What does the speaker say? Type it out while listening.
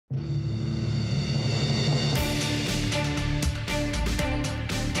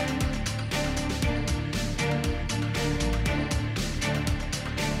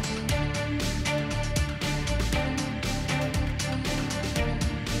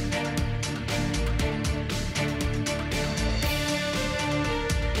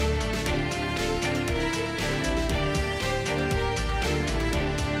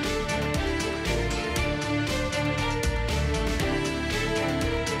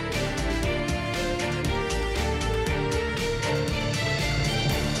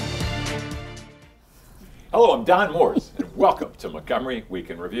Hello, I'm Don Moores, and welcome to Montgomery Week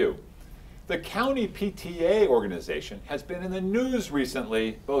in Review. The county PTA organization has been in the news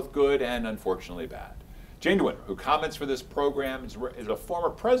recently, both good and unfortunately bad. Jane Dwinner, who comments for this program, is a former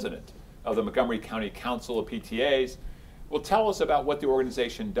president of the Montgomery County Council of PTAs, will tell us about what the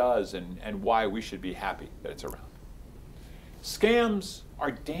organization does and why we should be happy that it's around. Scams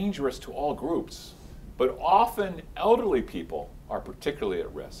are dangerous to all groups, but often elderly people are particularly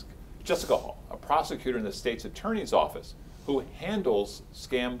at risk. Jessica Hall, a prosecutor in the state's attorney's office who handles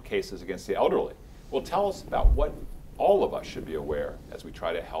scam cases against the elderly, will tell us about what all of us should be aware as we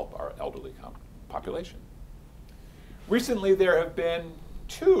try to help our elderly population. Recently, there have been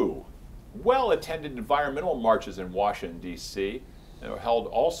two well-attended environmental marches in Washington, D.C. that are held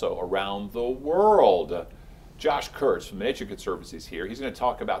also around the world. Josh Kurtz from Nature Conservancy is here. He's going to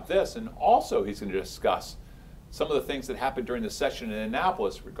talk about this, and also he's going to discuss some of the things that happened during the session in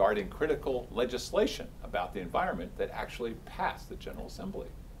Annapolis regarding critical legislation about the environment that actually passed the General Assembly.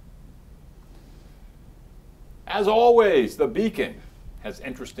 As always, The Beacon has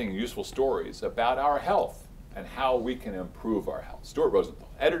interesting and useful stories about our health and how we can improve our health. Stuart Rosenthal,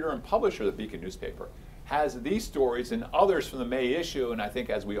 editor and publisher of the Beacon newspaper, has these stories and others from the May issue, and I think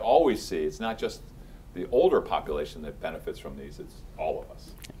as we always see, it's not just the older population that benefits from these, it's all of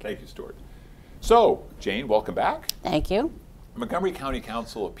us. Thank you, Stuart. So, Jane, welcome back. Thank you. Montgomery County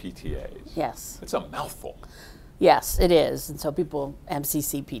Council of PTAs. Yes. It's a mouthful. Yes, it is. And so people,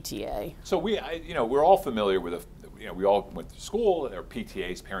 MCC PTA. So we're all familiar with, we all went to school, there are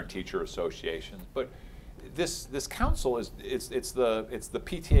PTAs, parent-teacher associations, but this council it's the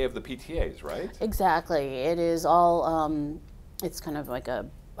PTA of the PTAs, right? Exactly. It is all, it's kind of like a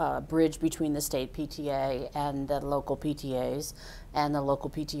bridge between the state PTA and the local PTAs, and the local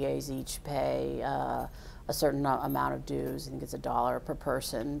PTAs each pay a certain amount of dues. I think it's $1 per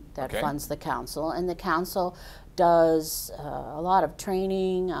person that funds the council, and the council does a lot of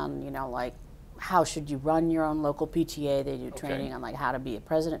training on, like how should you run your own local PTA. They do training on like how to be a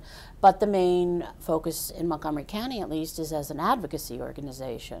president, but the main focus in Montgomery County, at least, is as an advocacy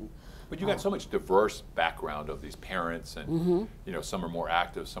organization. But you got so much diverse background of these parents, and some are more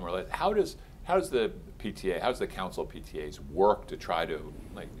active, some are less. How does the PTA, how does the Council of PTAs work to try to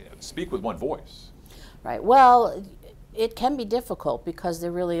speak with one voice? Right. Well, it can be difficult because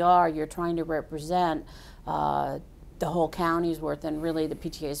there really are. You're trying to represent the whole county's worth, and really the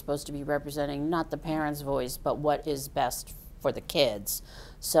PTA is supposed to be representing not the parents' voice, but what is best for the kids.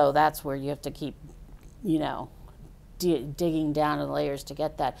 So that's where you have to keep, digging down in the layers to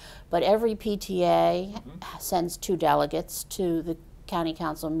get that. But every PTA sends 2 delegates to the county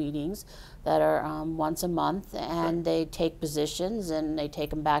council meetings that are once a month, and they take positions and they take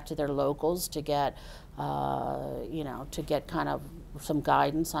them back to their locals to get, to get kind of some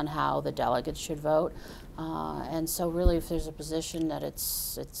guidance on how the delegates should vote. And so really, if there's a position that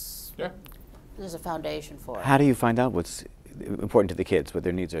there's a foundation for it. How do you find out what's important to the kids, what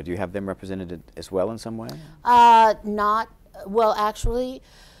their needs are? Do you have them represented as well in some way? Well, actually,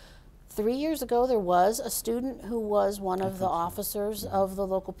 3 years ago there was a student who was one of the officers of the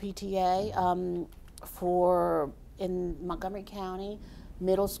local PTA in Montgomery County.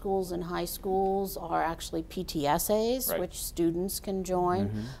 Middle schools and high schools are actually PTSAs, which students can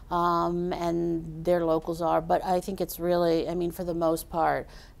join, and their locals are. But I think it's really, for the most part,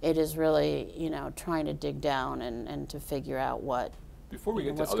 it is really, trying to dig down and to figure out what. Before we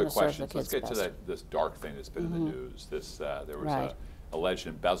get to other questions, let's get to this dark thing that's been in the news. There was a alleged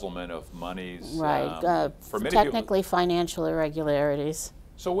embezzlement of monies. For many technically financial irregularities.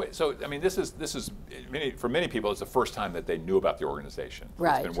 So this is for many people, it's the first time that they knew about the organization.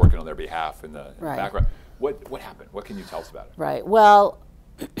 Right. It's been working on their behalf in the background. What happened? What can you tell us about it? Right. Well,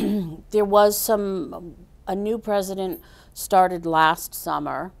 there was a new president started last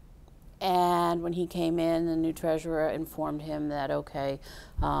summer, and when he came in, the new treasurer informed him that our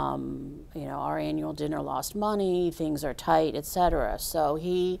annual dinner lost money, things are tight, etc. So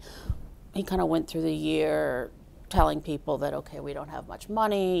he kind of went through the year telling people that, we don't have much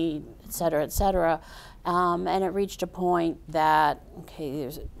money, et cetera, et cetera. And it reached a point that,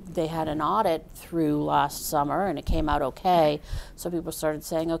 they had an audit through last summer and it came out okay. So people started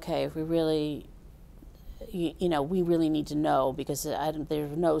saying, if we really, we really need to know, because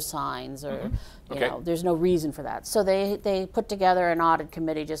there's no signs or, there's no reason for that. So they put together an audit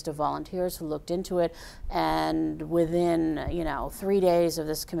committee just of volunteers who looked into it, and within, 3 days of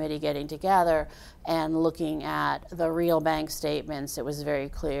this committee getting together and looking at the real bank statements, it was very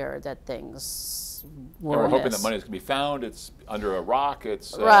clear that things is And ruinous. we're hoping that money is going to be found. It's under a rock.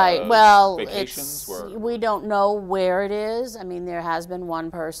 It's right. Well, vacations. we don't know where it is. I mean, there has been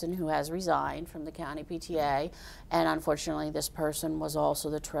one person who has resigned from the county PTA, and unfortunately, this person was also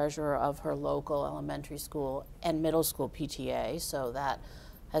the treasurer of her local elementary school and middle school PTA. So that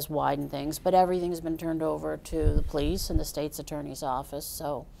has widened things. But everything's been turned over to the police and the state's attorney's office.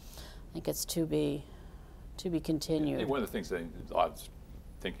 So I think it's to be continued. And one of the things that I was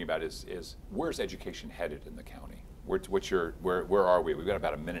thinking about is where's education headed in the county? Where are we? We've got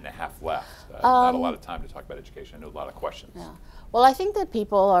about a minute and a half left. Not a lot of time to talk about education. I know a lot of questions. Yeah. Well, I think that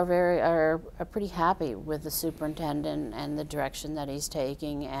people are pretty happy with the superintendent and the direction that he's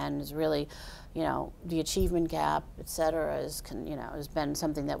taking, and is really, you know, the achievement gap, et cetera, has been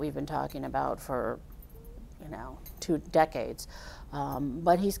something that we've been talking about for, 2 decades.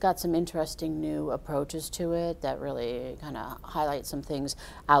 But he's got some interesting new approaches to it that really kind of highlight some things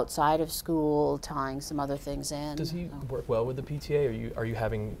outside of school, tying some other things in. Does he work well with the PTA? Are you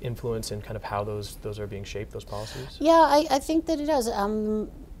having influence in kind of how those are being shaped, those policies? Yeah, I think that it does.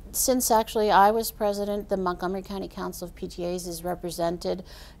 Since actually I was president, the Montgomery County Council of PTAs is represented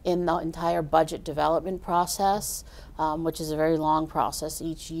in the entire budget development process, which is a very long process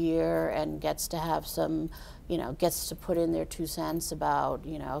each year, and gets to have some, gets to put in their 2 cents about,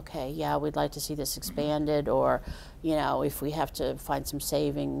 okay, yeah, we'd like to see this expanded, or, if we have to find some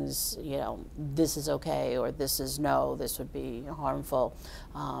savings, this is okay, or this is no, this would be harmful.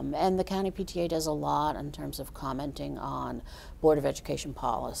 And the county PTA does a lot in terms of commenting on Board of Education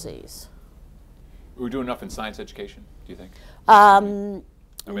policies. We're doing enough in science education, do you think? I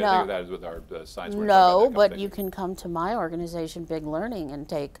No. think of that as with our science. No, but you can come to my organization, Big Learning, and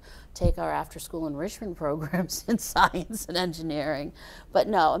take our after-school enrichment programs in science and engineering. But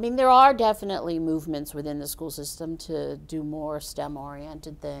no, I mean, there are definitely movements within the school system to do more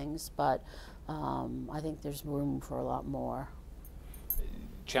STEM-oriented things, but I think there's room for a lot more.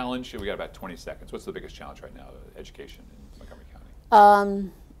 Challenge, we got about 20 seconds. What's the biggest challenge right now, education in Montgomery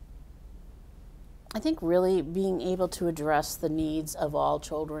County? I think really being able to address the needs of all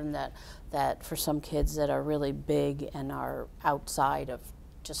children, that for some kids that are really big and are outside of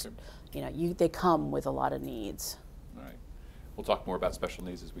just, they come with a lot of needs. All right. We'll talk more about special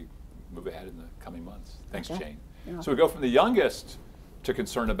needs as we move ahead in the coming months. Thanks, Okay. Jane. You're So we go from the youngest to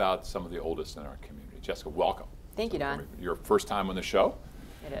concern about some of the oldest in our community. Jessica, welcome. Thank you, Don. Your first time on the show.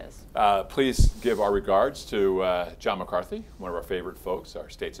 It is. Please give our regards to John McCarthy, one of our favorite folks, our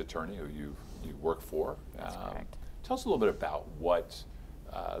state's attorney who you work for. That's correct. Tell us a little bit about what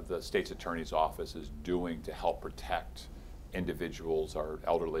the state's attorney's office is doing to help protect individuals or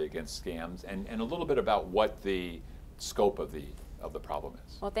elderly against scams, and a little bit about what the scope of the problem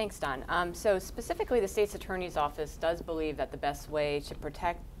is. Well, thanks, Don. So specifically, the state's attorney's office does believe that the best way to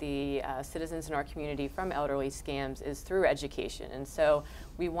protect the citizens in our community from elderly scams is through education. And so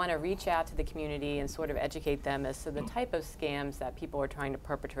we want to reach out to the community and sort of educate them as to the type of scams that people are trying to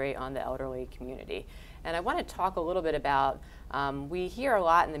perpetrate on the elderly community. And I want to talk a little bit about, we hear a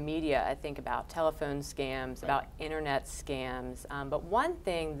lot in the media, I think, about telephone scams, about internet scams. But one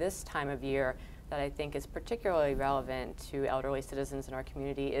thing this time of year that I think is particularly relevant to elderly citizens in our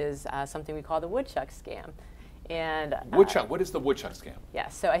community is something we call the woodchuck scam. And Woodchuck, what is the woodchuck scam? yeah,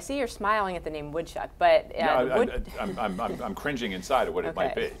 so I see you're smiling at the name woodchuck, but I'm cringing inside of what it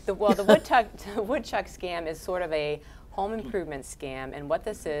might be. the woodchuck scam is sort of a home improvement scam, and what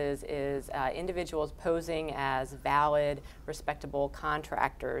this is individuals posing as valid, respectable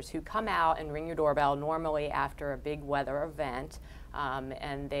contractors who come out and ring your doorbell normally after a big weather event,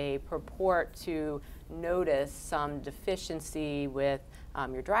 and they purport to notice some deficiency with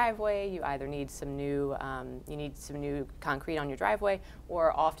your driveway. You either need some new concrete on your driveway,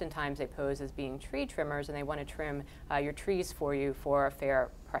 or oftentimes they pose as being tree trimmers and they want to trim your trees for you for a fair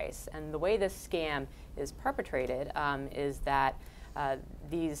price. And the way this scam is perpetrated is that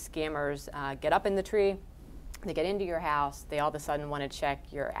these scammers get up in the tree, they get into your house, they all of a sudden want to check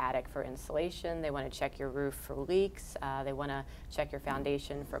your attic for insulation, they want to check your roof for leaks, they want to check your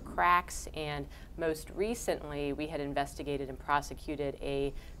foundation for cracks, and most recently we had investigated and prosecuted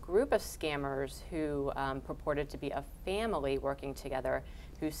a group of scammers who purported to be a family working together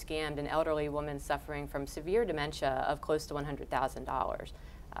who scammed an elderly woman suffering from severe dementia of close to $100,000.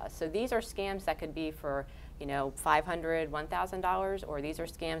 So these are scams that could be for $500, $1,000, or these are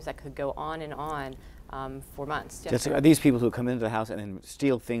scams that could go on and on for months. Jessica, are these people who come into the house and then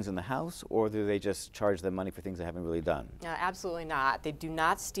steal things in the house, or do they just charge them money for things they haven't really done? Absolutely not. They do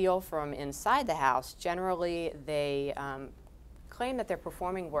not steal from inside the house. Generally, they claim that they're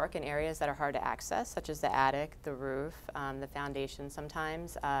performing work in areas that are hard to access, such as the attic, the roof, the foundation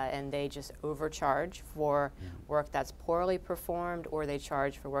sometimes, and they just overcharge for work that's poorly performed, or they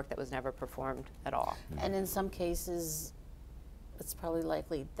charge for work that was never performed at all. And in some cases, it's probably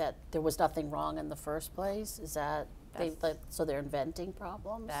likely that there was nothing wrong in the first place. Is that, so they're inventing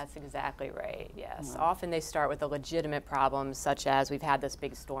problems? That's exactly right, yes. Often they start with a legitimate problem, such as, we've had this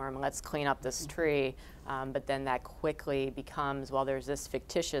big storm, let's clean up this tree, but then that quickly becomes, well, there's this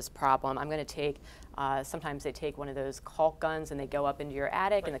fictitious problem. I'm going to take, sometimes they take one of those caulk guns and they go up into your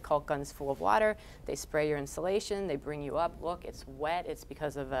attic, and the caulk gun's full of water. They spray your insulation, they bring you up, look, it's wet, it's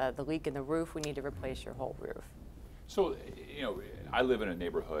because of the leak in the roof, we need to replace your whole roof. So, you know, I live in a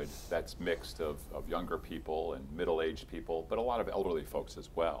neighborhood that's mixed of younger people and middle-aged people, but a lot of elderly folks as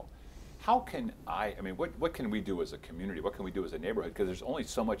well. How can I mean, what can we do as a community? What can we do as a neighborhood? Because there's only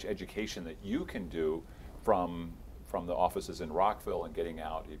so much education that you can do from the offices in Rockville and getting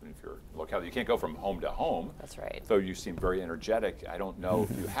out, even if you're locality. You can't go from home to home. That's right. Though you seem very energetic. I don't know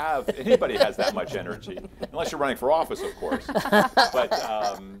if you have, anybody has that much energy, unless you're running for office, of course.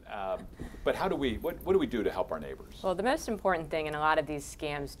 But how do we, what do we do to help our neighbors? Well, the most important thing, and a lot of these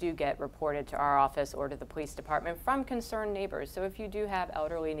scams do get reported to our office or to the police department from concerned neighbors. So if you do have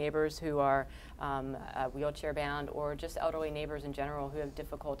elderly neighbors who are wheelchair bound, or just elderly neighbors in general who have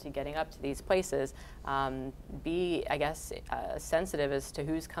difficulty getting up to these places, be, I guess, sensitive as to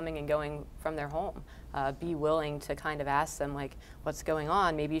who's coming and going from their home. Be willing to kind of ask them, like, what's going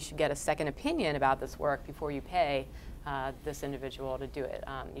on? Maybe you should get a second opinion about this work before you pay this individual to do it.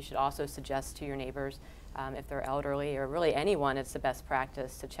 You should also suggest to your neighbors, if they're elderly or really anyone, it's the best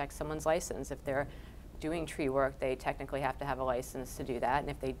practice to check someone's license. If they're doing tree work, they technically have to have a license to do that, and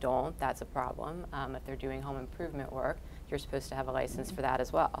if they don't, that's a problem. If they're doing home improvement work, you're supposed to have a license for that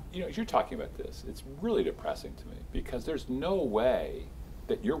as well. You know, as you're talking about this, it's really depressing to me, because there's no way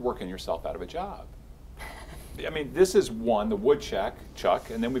that you're working yourself out of a job. I mean, this is one, the woodchuck,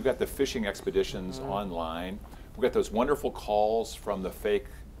 and then we've got the fishing expeditions online. We've got those wonderful calls from the fake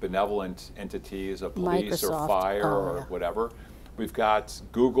benevolent entities of police or fire or whatever. We've got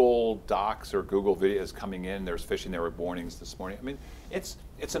Google Docs or Google videos coming in. There's phishing. There were warnings this morning. I mean, it's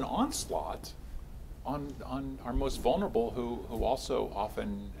an onslaught on our most vulnerable, who also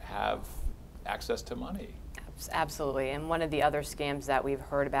often have access to money. Absolutely, and one of the other scams that we've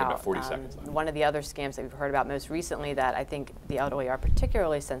heard about, 40 seconds left. One of the other scams that we've heard about most recently that I think the elderly are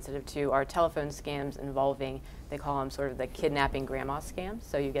particularly sensitive to are telephone scams involving, they call them sort of the kidnapping grandma scams.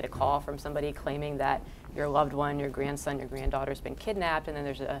 So you get a call from somebody claiming that your loved one, your grandson, your granddaughter's been kidnapped, and then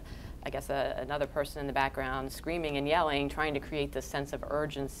there's another person in the background screaming and yelling, trying to create this sense of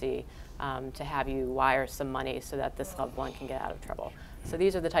urgency to have you wire some money so that this loved one can get out of trouble. So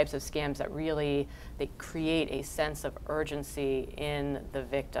these are the types of scams that really, they create a sense of urgency in the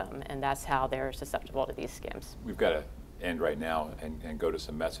victim, and that's how they're susceptible to these scams. We've got to end right now and go to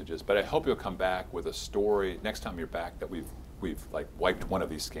some messages, but I hope you'll come back with a story next time you're back that we've like wiped one of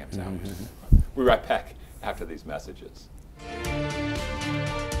these scams out. We'll be right back after these messages.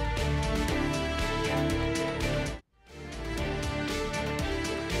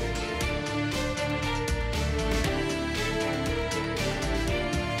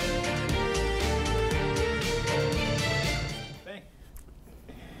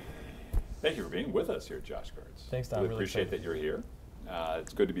 Thank you for being with us here, Josh Kurtz. Thanks, Don. Really appreciate that you're here.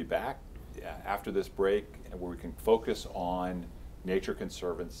 It's good to be back after this break, where we can focus on Nature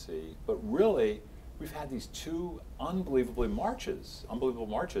Conservancy. But really, we've had these two unbelievable marches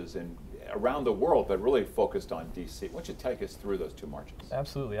around the world, but really focused on D.C. Why don't you take us through those two marches?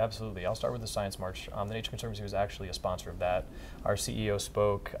 Absolutely, absolutely. I'll start with the Science March. The Nature Conservancy was actually a sponsor of that. Our CEO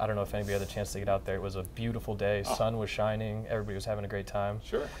spoke. I don't know if anybody had the chance to get out there. It was a beautiful day. Sun was shining. Everybody was having a great time.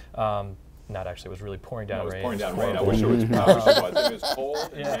 Sure. Not actually, it was really pouring down rain. It was pouring down rain. I wish it was. It was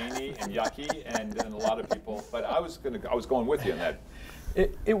cold and rainy and yucky, and a lot of people. But I was going with you in that.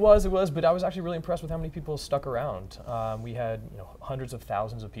 It was, but I was actually really impressed with how many people stuck around. We had hundreds of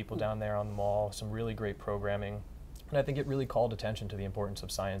thousands of people down there on the mall, some really great programming, and I think it really called attention to the importance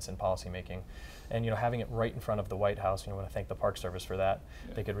of science and policymaking. And having it right in front of the White House, I want to thank the Park Service for that.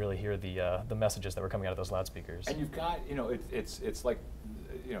 Yeah. They could really hear the messages that were coming out of those loudspeakers. And you've got, it's like,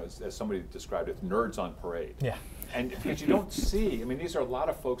 as somebody described it, nerds on parade. Yeah. And because you don't see, I mean, these are a lot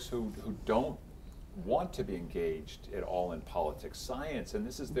of folks who don't want to be engaged at all in politics, science, and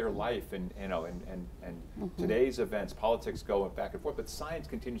this is their life. And today's events, politics go back and forth, but science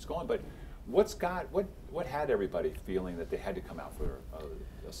continues going. But what had everybody feeling that they had to come out for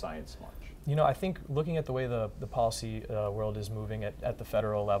a science march? I think looking at the way the policy world is moving at the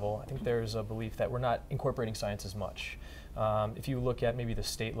federal level, I think there's a belief that we're not incorporating science as much. If you look at maybe the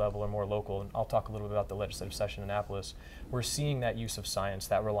state level or more local, and I'll talk a little bit about the legislative session in Annapolis, we're seeing that use of science,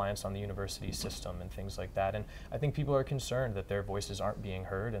 that reliance on the university system and things like that. And I think people are concerned that their voices aren't being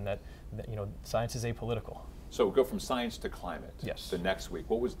heard and that science is apolitical. So we'll go from science to climate. Yes. The next week.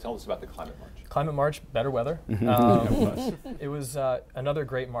 Tell us about the climate march. Climate march, better weather. It was another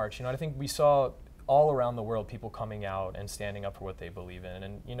great march. I think we saw all around the world people coming out and standing up for what they believe in.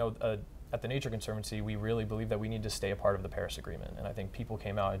 And at the Nature Conservancy, we really believe that we need to stay a part of the Paris Agreement. And I think people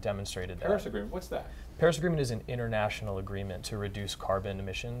came out and demonstrated that. Paris Agreement, what's that? Paris Agreement is an international agreement to reduce carbon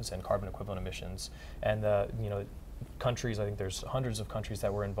emissions and carbon equivalent emissions. And countries, I think there's hundreds of countries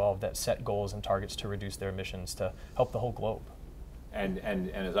that were involved that set goals and targets to reduce their emissions to help the whole globe. And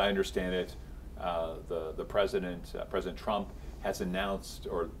as I understand it, the president, President Trump, has announced,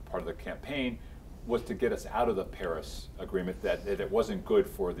 or part of the campaign, was to get us out of the Paris Agreement, that it wasn't good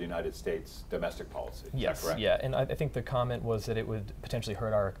for the United States domestic policy. Yes, is that correct? yeah, and I think the comment was that it would potentially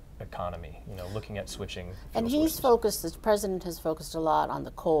hurt our economy, looking at switching And fuel he's sources. focused, the president has focused a lot on the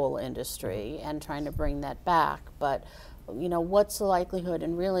coal industry and trying to bring that back. But, what's the likelihood,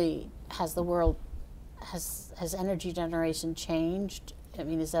 and really, has the world, has energy generation changed? I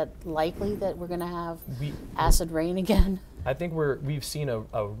mean, is that likely that we're going to have acid rain again? I think we've seen a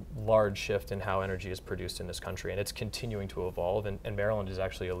large shift in how energy is produced in this country, and it's continuing to evolve, and Maryland is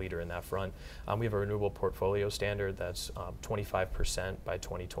actually a leader in that front. We have a renewable portfolio standard that's 25% by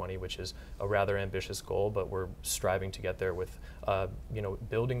 2020, which is a rather ambitious goal, but we're striving to get there with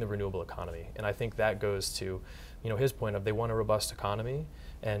building the renewable economy. And I think that goes to his point of they want a robust economy,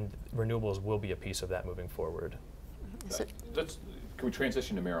 and renewables will be a piece of that moving forward. Can we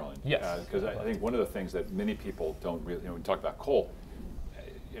transition to Maryland? Yes. Because I think one of the things that many people don't really, when we talk about coal,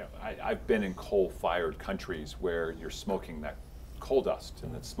 I've been in coal-fired countries where you're smoking that coal dust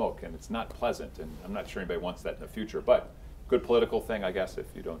and that smoke, and it's not pleasant, and I'm not sure anybody wants that in the future, but good political thing, I guess, if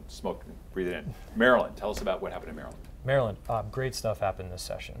you don't smoke and breathe it in. Maryland, tell us about what happened in Maryland. Maryland, great stuff happened this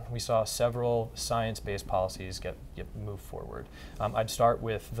session. We saw several science-based policies get moved forward. I'd start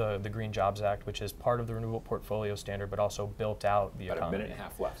with the Green Jobs Act, which is part of the renewable portfolio standard, but also built out the economy. About a minute and a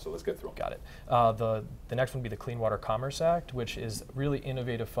half left, so let's get through them. Got it. The next one would be the Clean Water Commerce Act, which is a really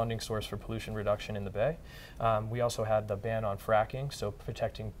innovative funding source for pollution reduction in the Bay. We also had the ban on fracking, so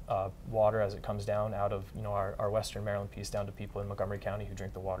protecting water as it comes down out of our western Maryland piece down to people in Montgomery County who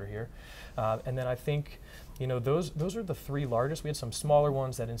drink the water here. And then I think those are the three largest. We had some smaller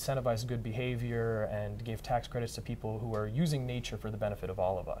ones that incentivized good behavior and gave tax credits to people who are using nature for the benefit of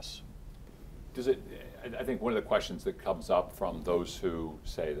all of us. I think one of the questions that comes up from those who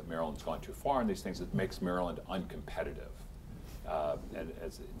say that Maryland's gone too far in these things, it makes Maryland uncompetitive, and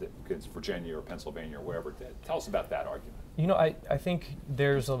as against Virginia or Pennsylvania or wherever. Tell us about that argument. I think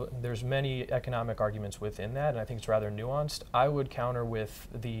there's many economic arguments within that, and I think it's rather nuanced. I would counter with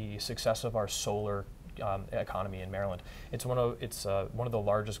the success of our solar economy in Maryland. It's one of the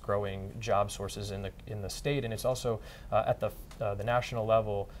largest growing job sources in the state, and it's also at the national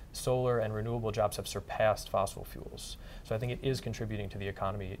level, solar and renewable jobs have surpassed fossil fuels. So I think it is contributing to the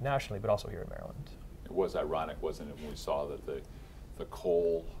economy nationally, but also here in Maryland. It was ironic, wasn't it, when we saw that the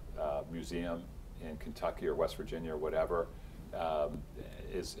coal museum in Kentucky or West Virginia or whatever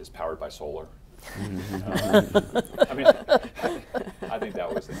is powered by solar. I mean, I think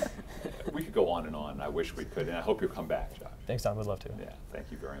that was we could go on and on. I wish we could, and I hope you'll come back, Josh. Thanks, Don. We'd love to. Yeah,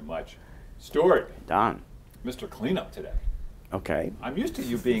 thank you very much. Stuart. Don. Mr. Cleanup today. Okay. I'm used to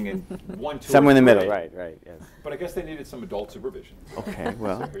you being in 1, 2, Somewhere in the or middle, 3, right, yes. But I guess they needed some adult supervision. Okay,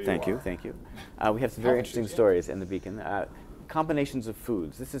 well, So thank you. We have some very interesting Yeah. stories in the Beacon. Combinations of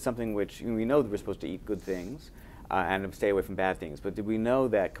foods. This is something which we know that we're supposed to eat good things and stay away from bad things. But did we know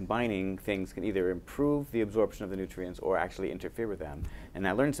that combining things can either improve the absorption of the nutrients or actually interfere with them? And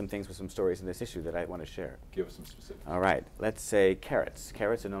I learned some things with some stories in this issue that I want to share. Give us some specifics. All right, let's say carrots.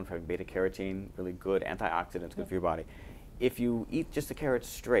 Carrots are known for having beta-carotene, really good antioxidants, good for your body. If you eat just the carrots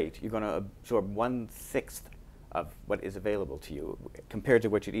straight, you're going to absorb 1/6 of what is available to you compared to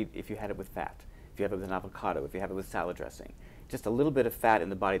what you'd eat if you had it with fat, if you have it with an avocado, if you have it with salad dressing. Just a little bit of fat in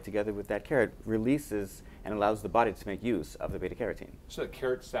the body together with that carrot releases and allows the body to make use of the beta-carotene. So the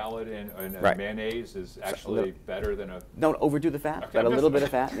carrot salad and Right. mayonnaise is actually better than a... Don't overdo the fat, Okay, but a I'm little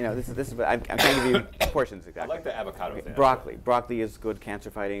just- bit of fat. This is. I'm trying to give you portions I exactly. like the avocado thing. Broccoli. Broccoli is good,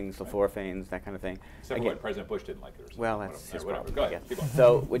 cancer-fighting, sulforaphanes, that kind of thing. Except for Again, when President Bush didn't like it or something. well, that's his Whatever. problem. Go ahead. yeah. Keep on.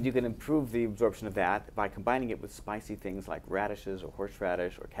 So when you can improve the absorption of that by combining it with spicy things like radishes or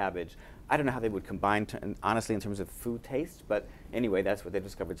horseradish or cabbage. I don't know how they would combine, honestly, in terms of food taste, but Anyway, that's what they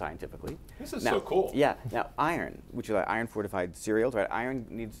discovered scientifically. This is now, so cool. Yeah. Now, iron, which are like iron-fortified cereals, right? Iron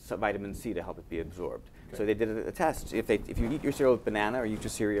needs some vitamin C to help it be absorbed. Okay. So they did a test. If you eat your cereal with banana or you eat your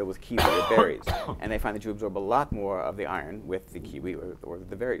cereal with kiwi or berries, and they find that you absorb a lot more of the iron with the kiwi or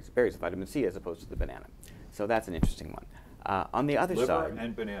the berries, vitamin C, as opposed to the banana. So that's an interesting one. On the other Liver side,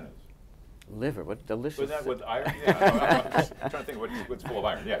 and bananas. liver, what delicious. Was that with iron? Yeah, I'm just trying to think what's full of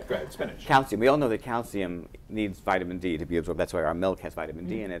iron. Yeah, go ahead, spinach. Calcium. We all know that calcium needs vitamin D to be absorbed. That's why our milk has vitamin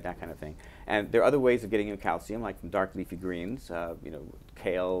D in it, that kind of thing. And there are other ways of getting your calcium, like from dark leafy greens.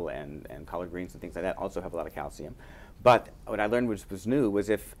 Kale and collard greens and things like that also have a lot of calcium. But what I learned, which was new, was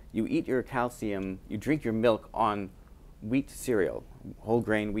if you eat your calcium, you drink your milk on wheat cereal, whole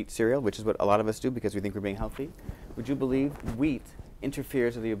grain wheat cereal, which is what a lot of us do because we think we're being healthy. Would you believe wheat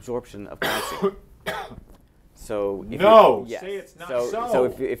interferes with the absorption of calcium? So if no, yes. say it's not So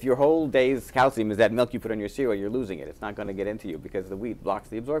if your whole day's calcium is that milk you put on your cereal, you're losing it. It's not going to get into you because the wheat blocks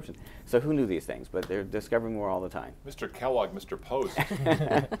the absorption. So who knew these things? But they're discovering more all the time. Mr. Kellogg, Mr. Post,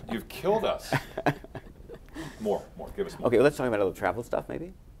 you've killed us. More, give us more. Okay, well, let's talk about a little travel stuff,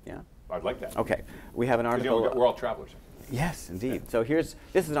 maybe. Yeah. I'd like that. Okay, we have an 'Cause, article. we're all travelers. Yes, indeed. So this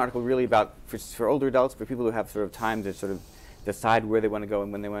is an article really about, for older adults, for people who have sort of time to sort of decide where they want to go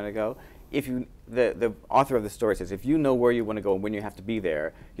and when they want to go. The author of the story says, if you know where you want to go and when you have to be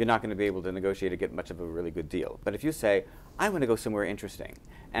there, you're not going to be able to negotiate or get much of a really good deal. But if you say, I want to go somewhere interesting,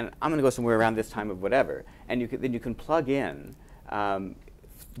 and I'm going to go somewhere around this time of whatever, and then you can plug in,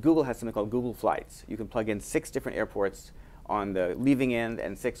 Google has something called Google Flights. You can plug in 6 different airports on the leaving end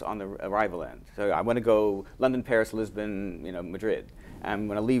and 6 on the arrival end. So I want to go London, Paris, Lisbon, Madrid. I'm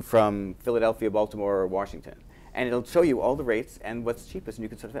going to leave from Philadelphia, Baltimore, or Washington. And it'll show you all the rates and what's cheapest, and you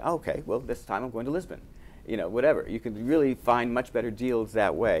can sort of say, oh, okay, well, this time I'm going to Lisbon. Whatever. You can really find much better deals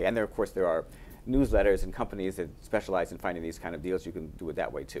that way. And of course, there are newsletters and companies that specialize in finding these kind of deals. You can do it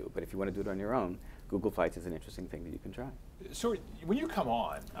that way, too. But if you want to do it on your own, Google Flights is an interesting thing that you can try. So when you come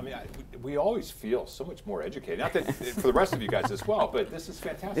on, I mean, we always feel so much more educated. Not that for the rest of you guys as well, but this is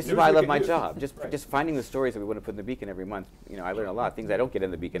fantastic. This is why I love my job. Just finding the stories that we want to put in the Beacon every month. I learn a lot. Things I don't get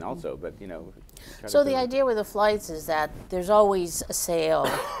in the Beacon also, but So the idea with the flights is that there's always a sale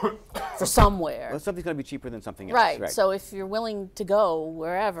for somewhere. Well, something's going to be cheaper than something else. Right. So if you're willing to go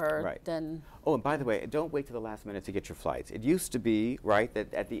wherever, then. Oh, and by the way, don't wait till the last minute to get your flights. It used to be, right,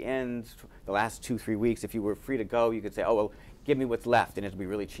 that at the end, the last 2-3 weeks, if you were free to go, you could say, oh, well, give me what's left, and it'll be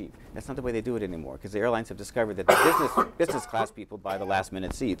really cheap. That's not the way they do it anymore, because the airlines have discovered that the business class people buy the last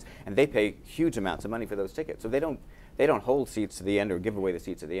minute seats, and they pay huge amounts of money for those tickets. So they don't hold seats to the end or give away the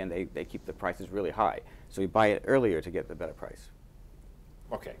seats at the end. They keep the prices really high. So you buy it earlier to get the better price.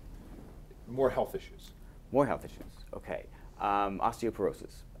 Okay. More health issues. More health issues. Okay.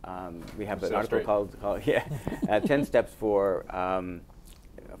 Osteoporosis. We have an article called 10 Steps for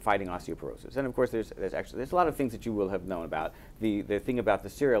Fighting Osteoporosis. And of course, there's a lot of things that you will have known about. The thing about the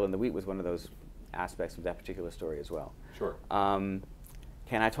cereal and the wheat was one of those aspects of that particular story as well. Sure. Can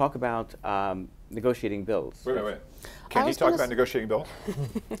I talk about negotiating bills? Wait. Can you talk about negotiating bills?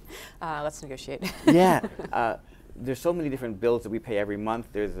 Let's negotiate. Yeah. There's so many different bills that we pay every month.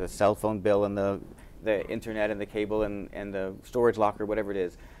 There's the cell phone bill and the internet and the cable and the storage locker, whatever it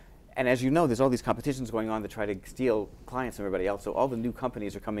is. And as you know, there's all these competitions going on to try to steal clients from everybody else. So all the new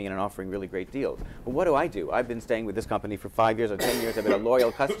companies are coming in and offering really great deals. But what do? I've been staying with this company for 5 years or 10 years. I've been a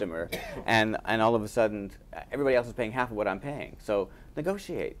loyal customer. And all of a sudden, everybody else is paying half of what I'm paying. So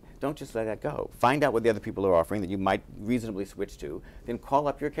negotiate. Don't just let that go. Find out what the other people are offering that you might reasonably switch to. Then call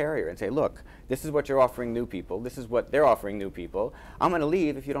up your carrier and say, look, this is what you're offering new people. This is what they're offering new people. I'm going to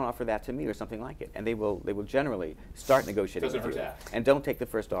leave if you don't offer that to me or something like it. And they will generally start negotiating with you. And don't take the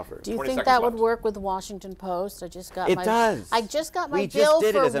first offer. Do you think that would work with the Washington Post? I just got my does. I just got my we bill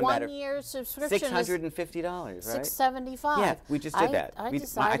just did for it, as a 1 year subscription. $650, right? $675. Yeah, we just did that.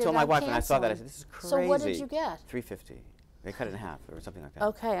 I told my wife when I saw that, I said, this is crazy. So what did you get? $350. They cut it in half or something like that.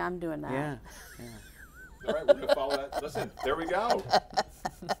 Okay, I'm doing that. Yeah. All right, we're going to follow that. Listen, there we go.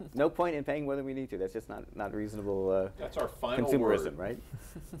 No point in paying more than we need to. That's just not reasonable. That's our final consumerism, word. right?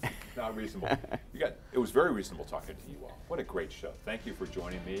 Not reasonable. It was very reasonable talking to you all. What a great show. Thank you for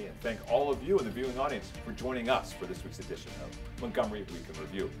joining me, and thank all of you in the viewing audience for joining us for this week's edition of Montgomery Week in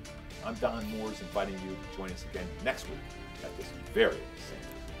Review. I'm Don Moores, inviting you to join us again next week at this very same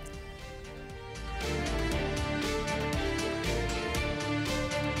time.